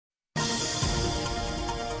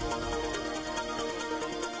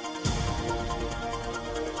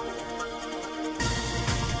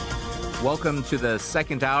Welcome to the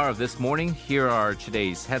second hour of this morning. Here are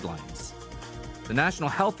today's headlines. The National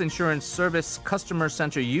Health Insurance Service Customer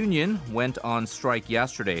Center Union went on strike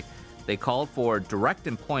yesterday. They called for direct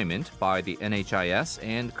employment by the NHIS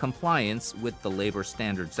and compliance with the Labor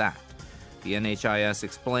Standards Act. The NHIS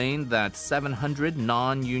explained that 700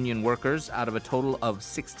 non-union workers out of a total of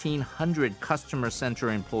 1,600 customer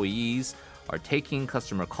center employees are taking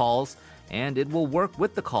customer calls, and it will work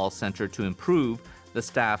with the call center to improve the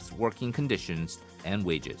staff's working conditions and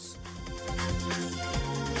wages.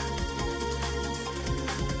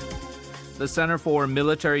 The Center for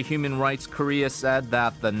Military Human Rights Korea said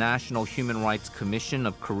that the National Human Rights Commission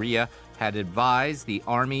of Korea had advised the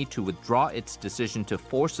Army to withdraw its decision to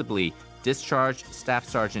forcibly discharge Staff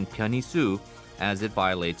Sergeant Byun Hee-soo as it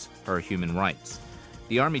violates her human rights.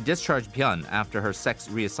 The Army discharged Byun after her sex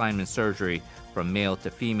reassignment surgery from male to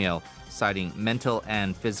female, citing mental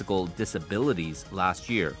and physical disabilities last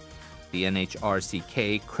year. The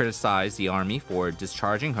NHRCK criticized the Army for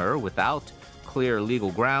discharging her without clear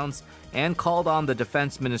legal grounds and called on the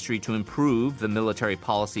Defense Ministry to improve the military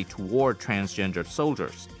policy toward transgender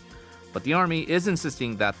soldiers. But the Army is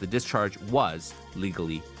insisting that the discharge was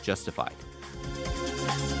legally justified.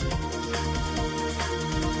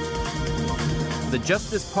 The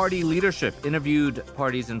Justice Party leadership interviewed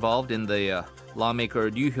parties involved in the lawmaker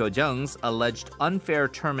Ryu Hyo-jung's alleged unfair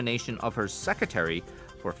termination of her secretary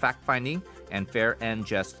for fact-finding and fair and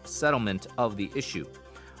just settlement of the issue.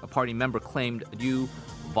 A party member claimed Ryu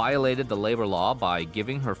violated the labor law by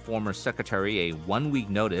giving her former secretary a 1-week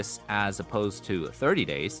notice as opposed to 30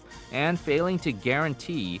 days and failing to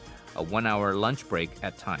guarantee a 1-hour lunch break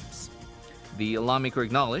at times. The lawmaker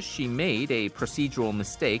acknowledged she made a procedural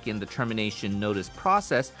mistake in the termination notice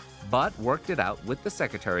process, but worked it out with the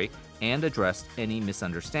secretary and addressed any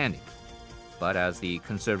misunderstanding. But as the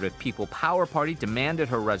Conservative People Power Party demanded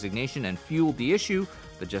her resignation and fueled the issue,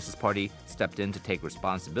 the Justice Party stepped in to take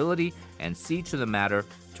responsibility and see to the matter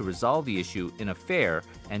to resolve the issue in a fair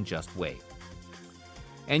and just way.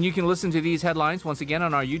 And you can listen to these headlines once again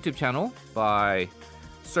on our YouTube channel by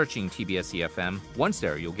searching TBS eFM. Once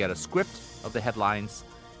there, you'll get a script of the headlines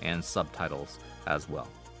and subtitles as well.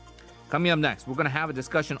 Coming up next, we're going to have a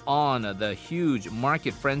discussion on the huge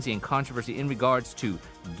market frenzy and controversy in regards to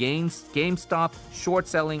GameStop, short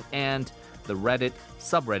selling, and the Reddit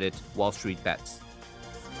subreddit Wall Street Bets.